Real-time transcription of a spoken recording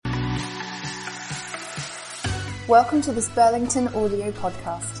Welcome to this Burlington audio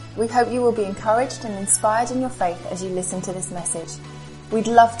podcast. We hope you will be encouraged and inspired in your faith as you listen to this message. We'd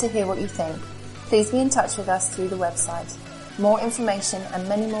love to hear what you think. Please be in touch with us through the website. More information and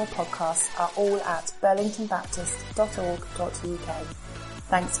many more podcasts are all at burlingtonbaptist.org.uk.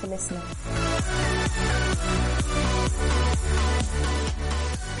 Thanks for listening.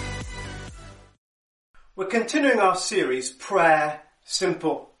 We're continuing our series,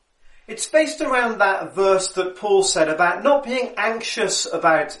 PrayerSimple. It's based around that verse that Paul said about not being anxious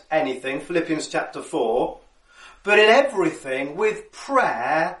about anything, Philippians chapter 4, but in everything with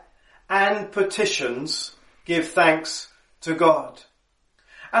prayer and petitions give thanks to God.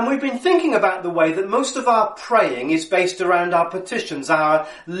 And we've been thinking about the way that most of our praying is based around our petitions, our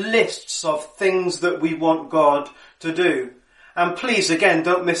lists of things that we want God to do. And please, again,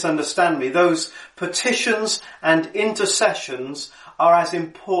 don't misunderstand me. Those petitions and intercessions are as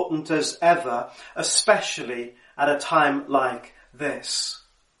important as ever, especially at a time like this.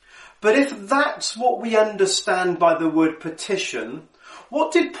 But if that's what we understand by the word petition,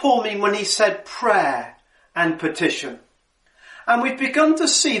 what did Paul mean when he said prayer and petition? And we've begun to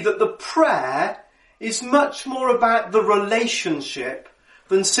see that the prayer is much more about the relationship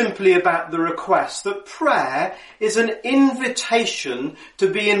than simply about the request. That prayer is an invitation to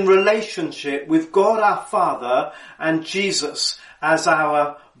be in relationship with God our Father and Jesus as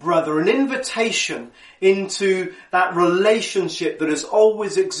our brother. An invitation into that relationship that has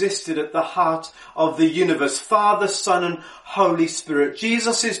always existed at the heart of the universe. Father, Son and Holy Spirit.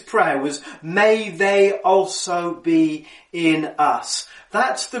 Jesus' prayer was, may they also be in us.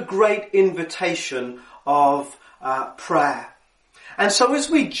 That's the great invitation of prayer. And so as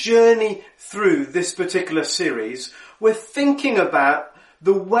we journey through this particular series, we're thinking about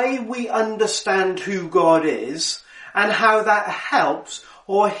the way we understand who God is and how that helps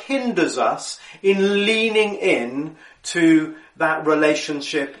or hinders us in leaning in to that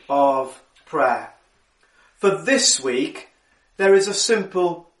relationship of prayer. For this week, there is a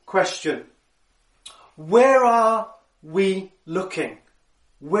simple question. Where are we looking?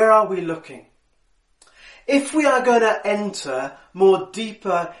 Where are we looking? If we are going to enter more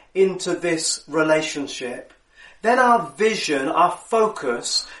deeper into this relationship, then our vision, our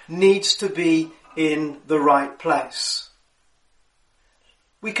focus needs to be in the right place.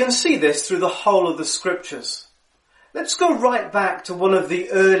 We can see this through the whole of the scriptures. Let's go right back to one of the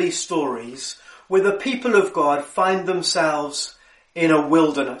early stories where the people of God find themselves in a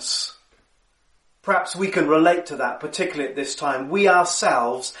wilderness. Perhaps we can relate to that, particularly at this time. We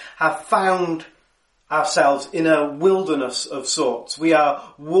ourselves have found ourselves in a wilderness of sorts. We are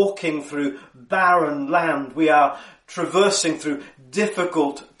walking through barren land. We are traversing through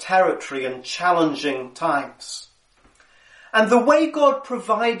difficult territory and challenging times. And the way God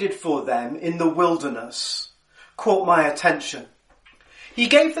provided for them in the wilderness caught my attention. He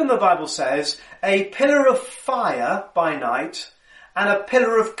gave them, the Bible says, a pillar of fire by night and a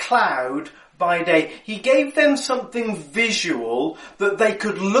pillar of cloud by day. He gave them something visual that they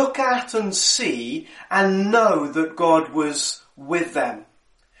could look at and see and know that God was with them.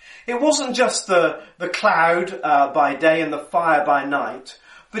 It wasn't just the cloud by day and the fire by night,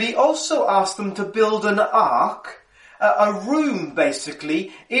 but he also asked them to build an ark, a room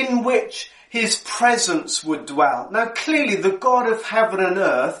basically, in which his presence would dwell. Now clearly the God of heaven and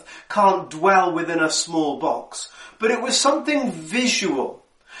earth can't dwell within a small box, but it was something visual.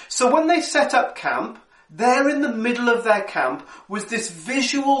 So when they set up camp, there in the middle of their camp was this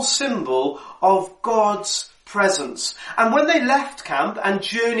visual symbol of God's presence. And when they left camp and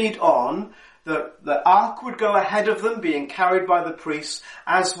journeyed on, the ark would go ahead of them, being carried by the priests,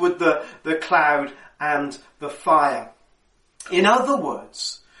 as would the cloud and the fire. In other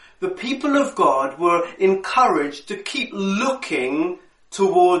words, the people of God were encouraged to keep looking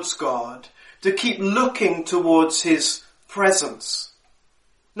towards God, to keep looking towards his presence.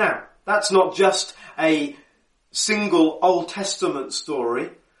 Now, that's not just a single Old Testament story.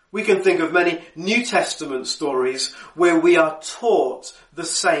 We can think of many New Testament stories where we are taught the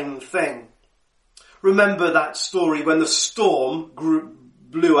same thing. Remember that story when the storm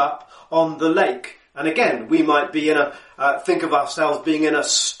blew up on the lake. And again, we might be think of ourselves being in a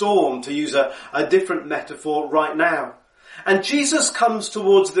storm, to use a different metaphor right now. And Jesus comes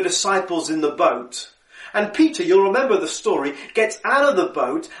towards the disciples in the boat. And Peter, you'll remember the story, gets out of the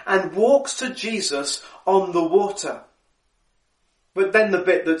boat and walks to Jesus on the water. But then the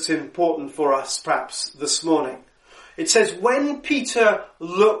bit that's important for us perhaps this morning. It says, when Peter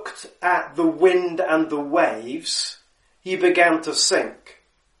looked at the wind and the waves, he began to sink.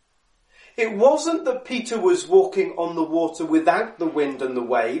 It wasn't that Peter was walking on the water without the wind and the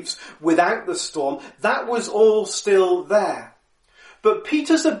waves, without the storm. That was all still there. But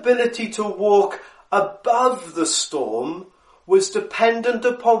Peter's ability to walk above the storm was dependent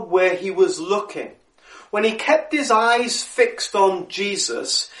upon where he was looking. When he kept his eyes fixed on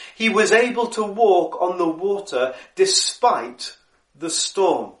Jesus, he was able to walk on the water despite the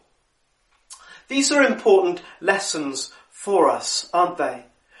storm. These are important lessons for us, aren't they?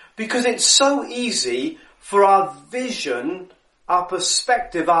 Because it's so easy for our vision, our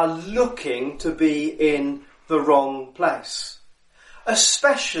perspective, our looking to be in the wrong place.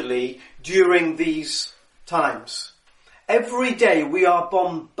 Especially during these times. Every day we are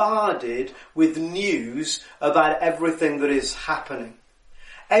bombarded with news about everything that is happening.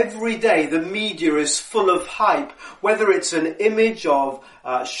 Every day the media is full of hype, whether it's an image of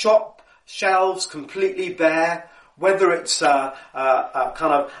shop shelves completely bare, whether it's a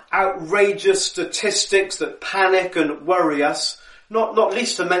kind of outrageous statistics that panic and worry us, not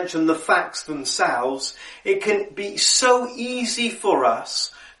least to mention the facts themselves. It can be so easy for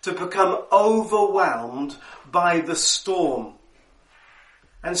us to become overwhelmed by the storm.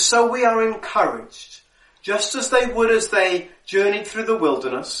 And so we are encouraged, just as they would as they journeyed through the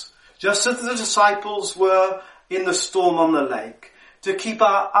wilderness, just as the disciples were in the storm on the lake, to keep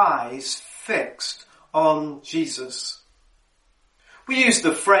our eyes fixed on Jesus. We use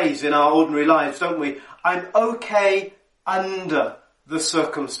the phrase in our ordinary lives, don't we? I'm okay under the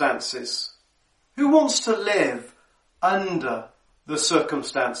circumstances. Who wants to live under the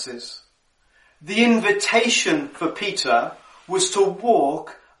circumstances? The invitation for Peter was to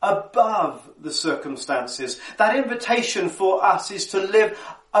walk above the circumstances. That invitation for us is to live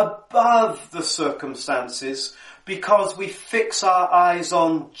above the circumstances because we fix our eyes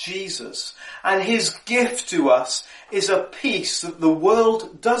on Jesus. And his gift to us is a peace that the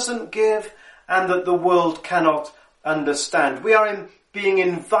world doesn't give and that the world cannot understand. We are being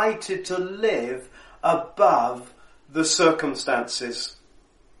invited to live above the circumstances.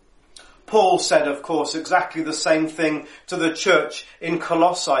 Paul said, of course, exactly the same thing to the church in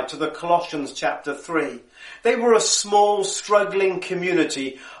Colossae, to the Colossians chapter 3. They were a small, struggling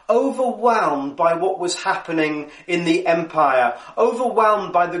community, overwhelmed by what was happening in the empire,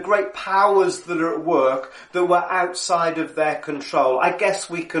 overwhelmed by the great powers that are at work that were outside of their control. I guess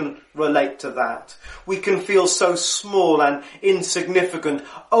we can relate to that. We can feel so small and insignificant,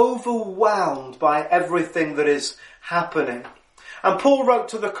 overwhelmed by everything that is happening. And Paul wrote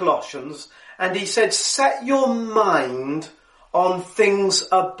to the Colossians and he said, set your mind on things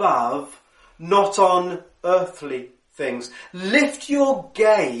above, not on earthly things. Lift your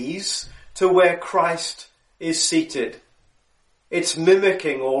gaze to where Christ is seated. It's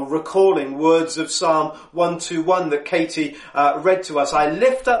mimicking or recalling words of Psalm 121 that Katie read to us. I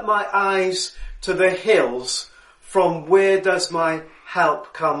lift up my eyes to the hills. From where does my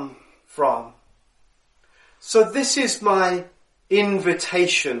help come from? So this is my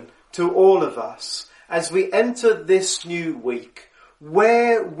invitation to all of us as we enter this new week.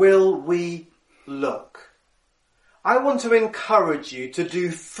 Where will we look? I want to encourage you to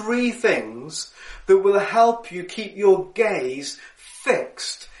do 3 things that will help you keep your gaze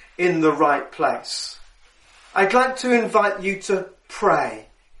fixed in the right place. I'd like to invite you to pray.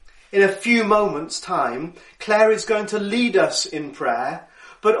 In a few moments' time, Claire is going to lead us in prayer,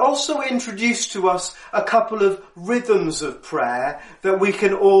 but also introduce to us a couple of rhythms of prayer that we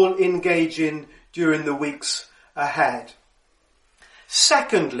can all engage in during the weeks ahead.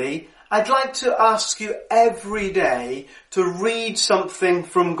 Secondly, I'd like to ask you every day to read something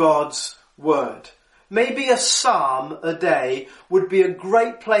from God's Word. Maybe a psalm a day would be a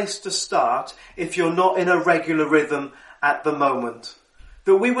great place to start if you're not in a regular rhythm at the moment.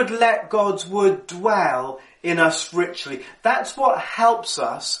 That we would let God's Word dwell in us richly. That's what helps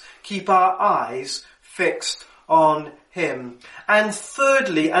us keep our eyes fixed on Him. And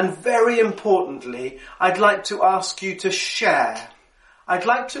thirdly, and very importantly, I'd like to ask you to share. I'd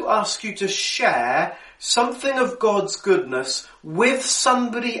like to ask you to share something of God's goodness with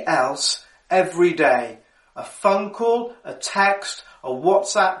somebody else every day. A phone call, a text, a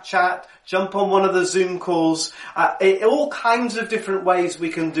WhatsApp chat, jump on one of the Zoom calls, all kinds of different ways we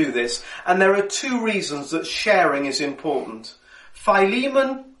can do this. And there are 2 reasons that sharing is important.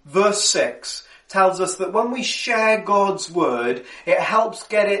 Philemon verse 6 tells us that when we share God's Word, it helps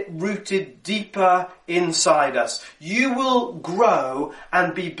get it rooted deeper inside us. You will grow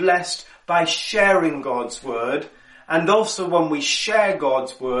and be blessed by sharing God's Word. And also when we share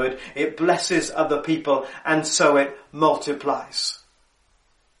God's Word, it blesses other people and so it multiplies.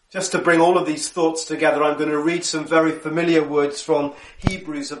 Just to bring all of these thoughts together, I'm going to read some very familiar words from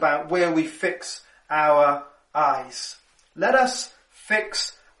Hebrews about where we fix our eyes. Let us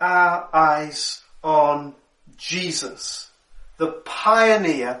fix our eyes on Jesus, the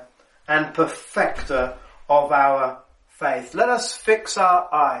pioneer and perfecter of our faith. Let us fix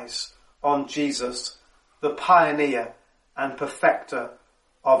our eyes on Jesus, the pioneer and perfecter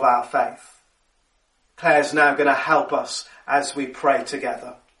of our faith. Claire's now going to help us as we pray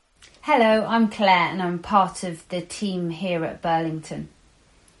together. Hello, I'm Claire and I'm part of the team here at Burlington.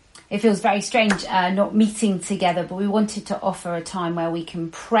 It feels very strange not meeting together, but we wanted to offer a time where we can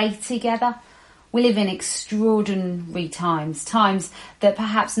pray together. We live in extraordinary times that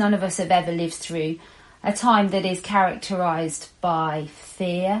perhaps none of us have ever lived through, a time that is characterised by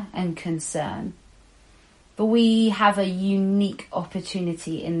fear and concern. But we have a unique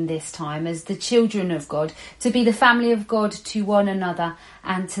opportunity in this time as the children of God to be the family of God to one another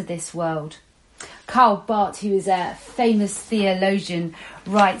and to this world. Karl Barth, who is a famous theologian,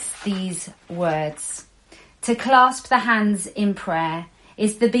 writes these words: "To clasp the hands in prayer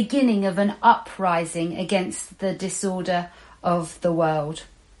is the beginning of an uprising against the disorder of the world."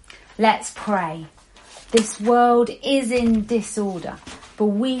 Let's pray. This world is in disorder, but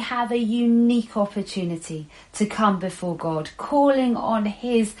we have a unique opportunity to come before God, calling on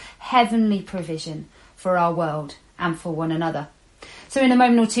his heavenly provision for our world and for one another. So in a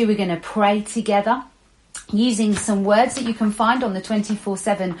moment or two, we're going to pray together using some words that you can find on the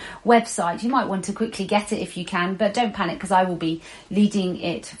 24/7 website. You might want to quickly get it if you can, but don't panic because I will be leading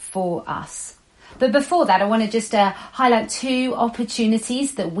it for us. But before that, I want to just highlight two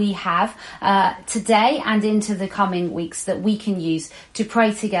opportunities that we have today and into the coming weeks that we can use to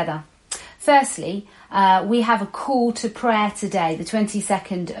pray together. Firstly, we have a call to prayer today, the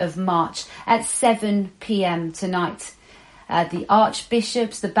 22nd of March at 7 p.m. tonight. The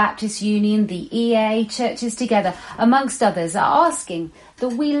Archbishops, the Baptist Union, the EA, churches together, amongst others, are asking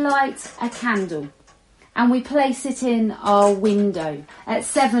that we light a candle and we place it in our window at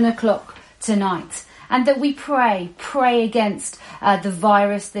 7 o'clock tonight, and that we pray against the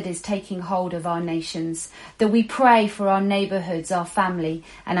virus that is taking hold of our nations, that we pray for our neighbourhoods, our family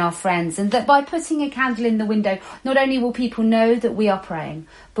and our friends, and that by putting a candle in the window, not only will people know that we are praying,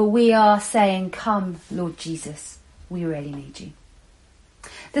 but we are saying, "Come, Lord Jesus, we really need you."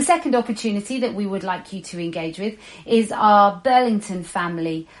 The second opportunity that we would like you to engage with is our Burlington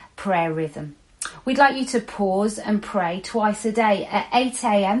family prayer rhythm. We'd like you to pause and pray twice a day at 8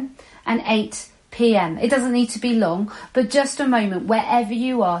 a.m. and 8 p.m. It doesn't need to be long, but just a moment wherever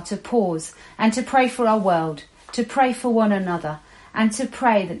you are to pause and to pray for our world, to pray for one another, and to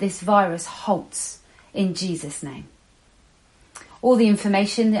pray that this virus halts in Jesus' name. All the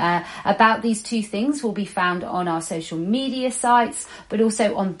information about these two things will be found on our social media sites, but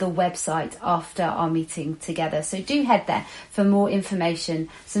also on the website after our meeting together. So do head there for more information,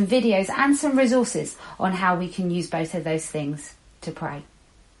 some videos and some resources on how we can use both of those things to pray.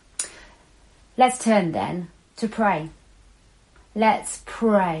 Let's turn then to pray. Let's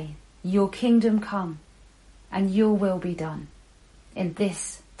pray, your kingdom come and your will be done in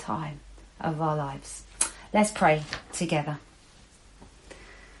this time of our lives. Let's pray together.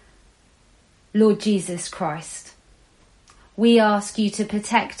 Lord Jesus Christ, we ask you to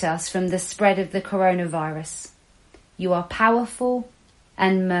protect us from the spread of the coronavirus. You are powerful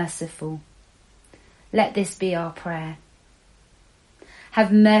and merciful. Let this be our prayer.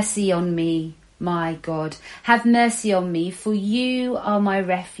 Have mercy on me, my God. Have mercy on me, for you are my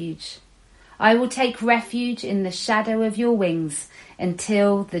refuge. I will take refuge in the shadow of your wings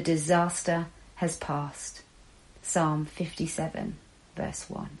until the disaster has passed. Psalm 57, verse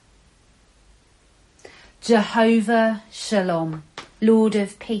 1. Jehovah Shalom, Lord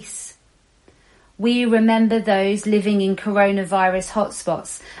of peace. We remember those living in coronavirus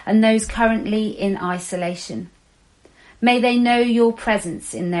hotspots and those currently in isolation. May they know your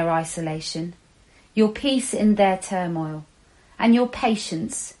presence in their isolation, your peace in their turmoil, and your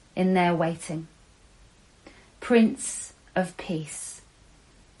patience in their waiting. Prince of Peace,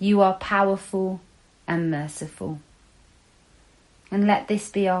 you are powerful and merciful. And let this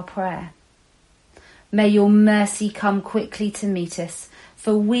be our prayer. May your mercy come quickly to meet us,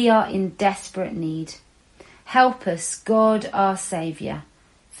 for we are in desperate need. Help us, God our Saviour,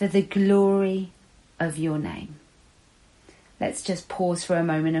 for the glory of your name. Let's just pause for a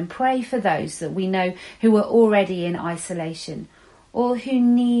moment and pray for those that we know who are already in isolation or who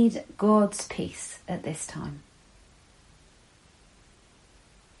need God's peace at this time.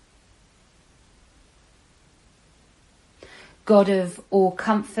 God of all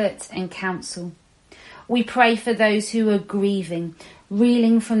comfort and counsel, we pray for those who are grieving.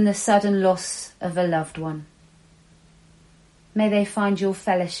 reeling from the sudden loss of a loved one. May they find your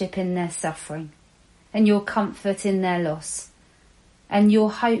fellowship in their suffering, and your comfort in their loss, and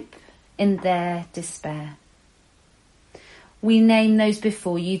your hope in their despair. We name those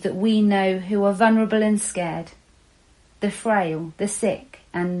before you that we know who are vulnerable and scared, the frail, the sick,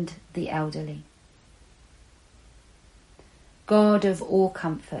 and the elderly. God of all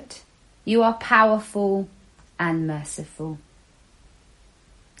comfort, you are powerful and merciful.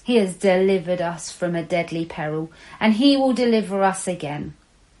 He has delivered us from a deadly peril, and he will deliver us again.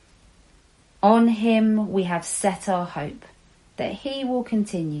 On him we have set our hope, that he will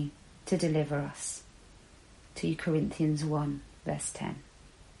continue to deliver us. 2 Corinthians 1 verse 10.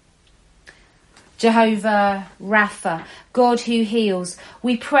 Jehovah Rapha, God who heals,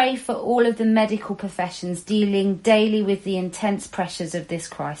 we pray for all of the medical professions dealing daily with the intense pressures of this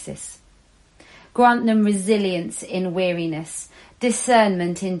crisis. Grant them resilience in weariness,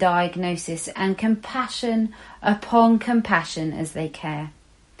 discernment in diagnosis, and compassion upon compassion as they care.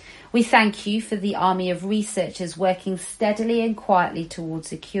 We thank you for the army of researchers working steadily and quietly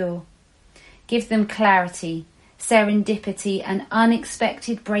towards a cure. Give them clarity, serendipity, and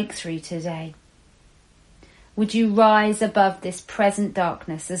unexpected breakthrough today. Would you rise above this present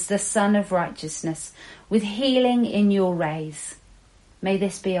darkness as the Sun of Righteousness with healing in your rays? May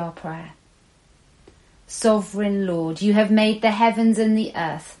this be our prayer. Sovereign Lord, you have made the heavens and the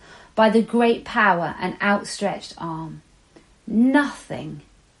earth by the great power and outstretched arm. Nothing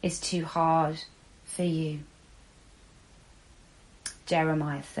is too hard for you.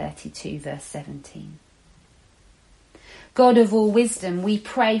 Jeremiah 32 verse 17. God of all wisdom, we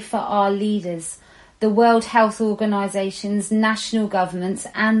pray for our leaders, the World Health Organisations, national governments,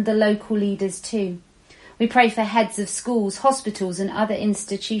 and the local leaders too. We pray for heads of schools, hospitals, and other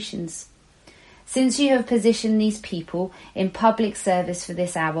institutions. Since you have positioned these people in public service for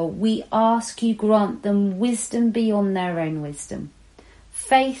this hour, we ask you grant them wisdom beyond their own wisdom,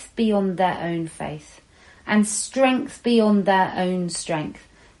 faith beyond their own faith, and strength beyond their own strength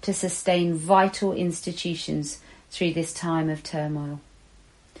to sustain vital institutions through this time of turmoil.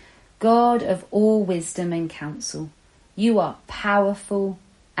 God of all wisdom and counsel, you are powerful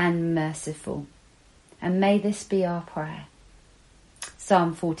and merciful, and may this be our prayer.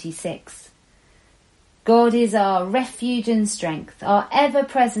 Psalm 46. God is our refuge and strength, our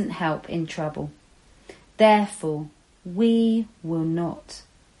ever-present help in trouble. Therefore, we will not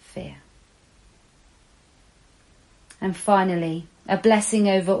fear. And finally, a blessing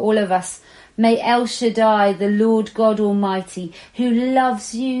over all of us. May El Shaddai, the Lord God Almighty, who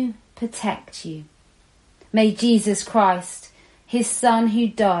loves you, protect you. May Jesus Christ, his Son who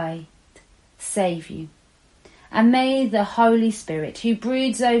died, save you. And may the Holy Spirit, who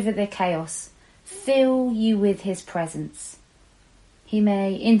broods over the chaos, fill you with his presence. He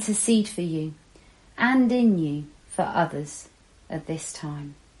may intercede for you and in you for others at this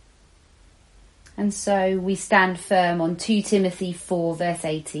time. And so we stand firm on 2 Timothy 4 verse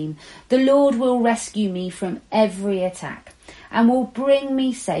 18. The Lord will rescue me from every attack and will bring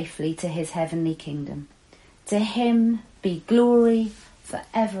me safely to his heavenly kingdom. To him be glory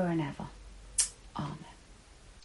forever and ever. Amen.